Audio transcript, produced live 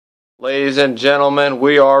Ladies and gentlemen,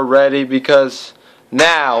 we are ready because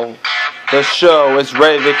now the show is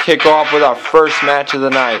ready to kick off with our first match of the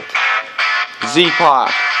night.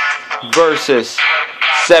 ZPAC versus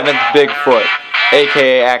 7th Bigfoot,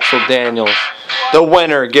 aka Axel Daniels. The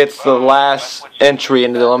winner gets the last entry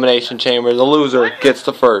into the Elimination Chamber. The loser gets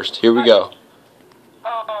the first. Here we go.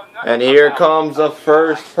 And here comes the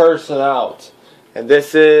first person out. And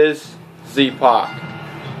this is ZPAC.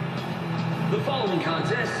 The following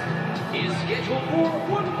contest is scheduled for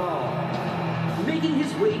one fall. Making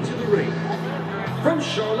his way to the ring from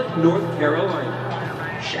Charlotte, North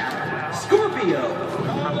Carolina, Shadow Scorpio.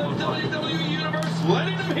 All of WWE Universe,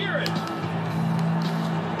 letting them hear it.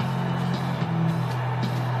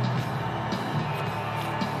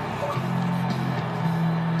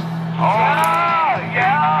 Oh,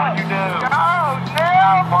 yeah, you do.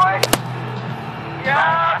 Yeah, boy.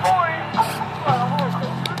 Yeah, boy.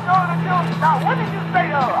 Now, what did you say,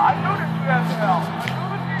 though? I knew that you had help. I knew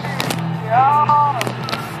that you did. Yeah.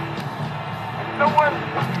 You know what?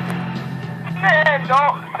 Man,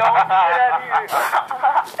 don't get out of here.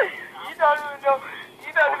 You don't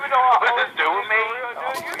even know how old she is, dude.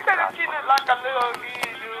 You said that she looked like a little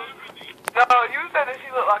kid, dude. No, you said that she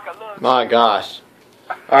looked like a little kid. My gosh.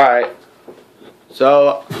 Alright.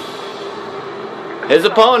 So, his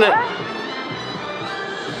opponent.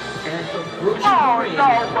 Oh, no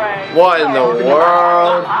way. What in the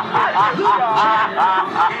world? No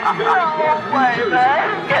way, man.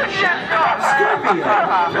 Get out of here,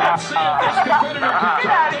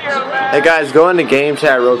 man. Hey guys, go into game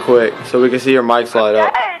chat real quick so we can see your mic slide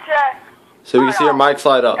up. Hey, Jack. So we can see your mic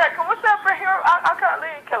slide up. Jack, what's up for here? I can't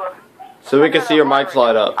leave killer. So we can see your mic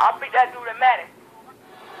slide up. I'll beat that dude at Madden.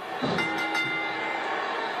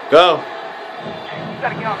 Go. You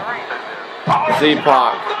gotta get on the ring.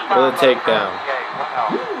 ZPAC for the takedown.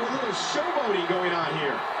 Ooh, a little showboating going on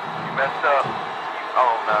here. You messed up.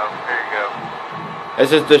 Oh, no. There you go.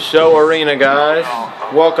 This is the show arena, guys.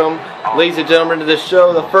 Welcome, ladies and gentlemen, to the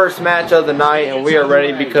show, the first match of the night, and we are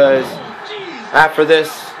ready because after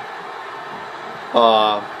this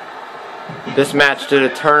match to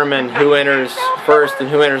determine who enters first and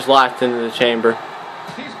who enters last into the chamber.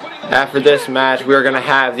 After this match, we are going to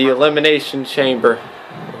have the Elimination Chamber.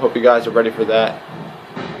 I hope you guys are ready for that.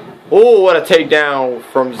 Oh, what a takedown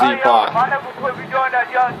from ZPAC.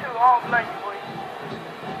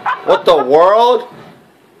 What the world?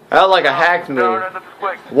 That was like a hack move.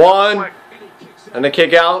 One, and a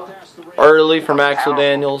kick out early from Axel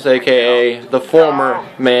Daniels, aka the former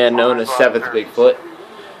man known as 7th Bigfoot.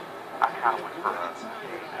 I kind of went for a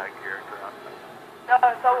tag character. No,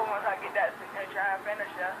 it's over once I get that signature and finish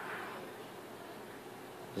it.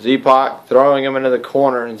 ZPAC throwing him into the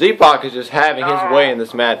corner. And ZPAC is just having his way in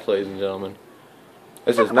this match, ladies and gentlemen.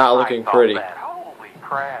 This is not looking pretty. Holy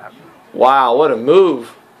crap. Wow, what a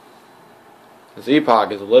move.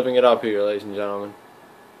 ZPAC is living it up here, ladies and gentlemen.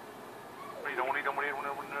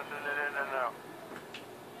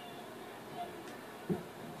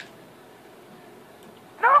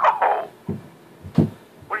 No!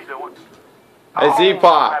 What are you doing? Hey, ZPAC.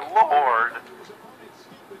 My lord.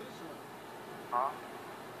 Huh?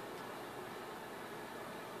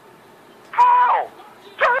 How?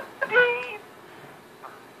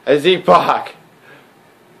 Hey, ZPAC.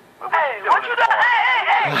 Hey, what you doing?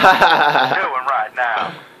 Hey! What you doing right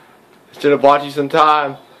now? Should have bought you some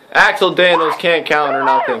time. Axel Daniels can't counter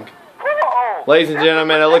nothing. Whoa. Ladies and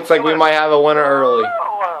gentlemen, it looks like we might have a winner early. Okay,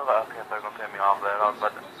 they're going to take me off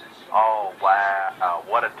that. Oh, wow.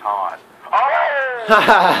 What a taunt. Oh!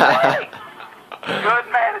 Wait. Good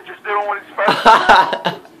manager's doing what he's supposed to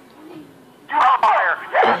do. You're fire.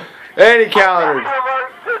 And he countered.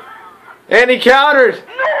 And he countered.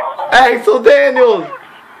 No. Axel Daniels.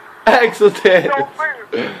 Axel Daniels.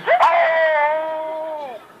 Oh!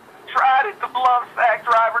 Tried it, the bluff sack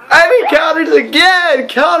driver. And he counters again.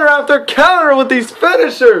 Counter after counter with these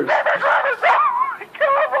finishers.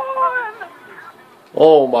 Come on.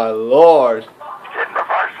 Oh my lord. Didn't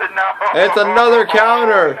reverse it, no. It's another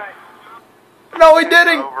counter. No, he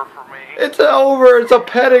didn't. Over for me. It's over. It's a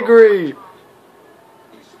pedigree.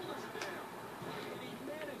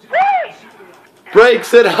 Wait.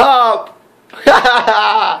 Breaks it up.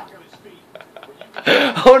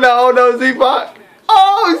 Oh no, ZPAC.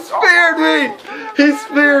 Oh, he speared me. He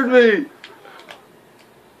speared me.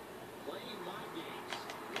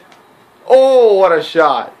 Oh, what a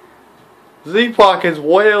shot. ZPAC is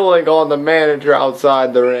wailing on the manager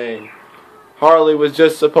outside the ring. Harley was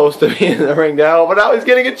just supposed to be in the ring now, but now he's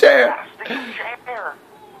getting a chair.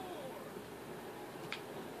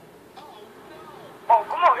 Oh,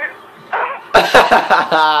 come on here.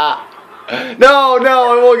 No,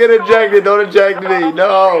 no, I won't get ejected. Don't eject me.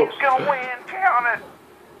 No. He's gonna win. Count it.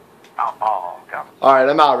 Oh, God. All right,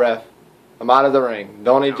 I'm out, ref. I'm out of the ring.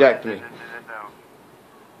 Don't eject me.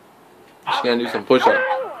 Just gonna do some push-ups.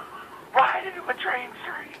 Right into a train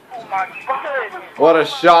street. Oh my God. What a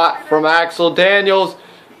shot from Axel Daniels.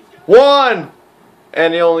 1!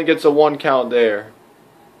 And he only gets a 1 count there.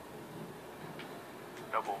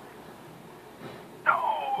 Double. No.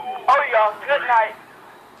 Oh, y'all. Good night.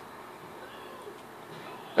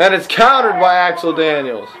 And it's countered by Axel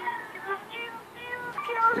Daniels.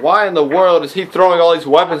 Why in the world is he throwing all these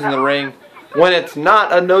weapons in the ring when it's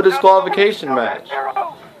not a no disqualification match?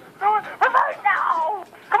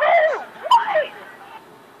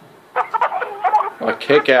 A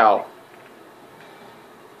kick out.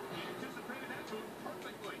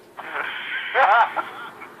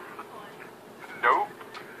 Nope.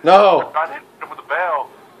 No. I hit him with a bell.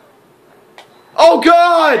 Oh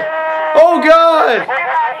God! Oh God! Get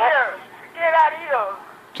out of here! Get out of here!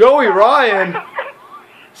 Joey Ryan,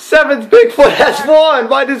 7th Bigfoot has won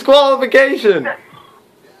by disqualification.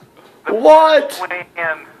 What?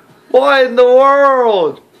 Win. What in the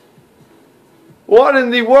world? What in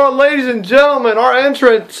the world, ladies and gentlemen? Our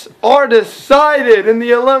entrants are decided in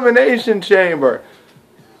the Elimination Chamber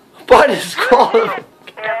by disqualification.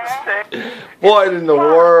 What in the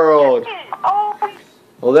world?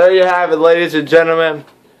 Well, there you have it, ladies and gentlemen.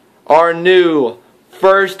 Our new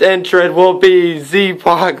first entrant will be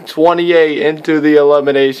ZPAC28 into the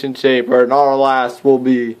Elimination Chamber, and our last will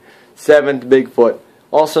be 7th Bigfoot,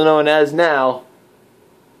 also known as now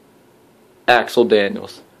Axel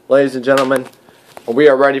Daniels. Ladies and gentlemen, we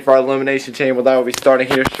are ready for our Elimination Chamber that will be starting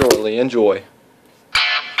here shortly. Enjoy.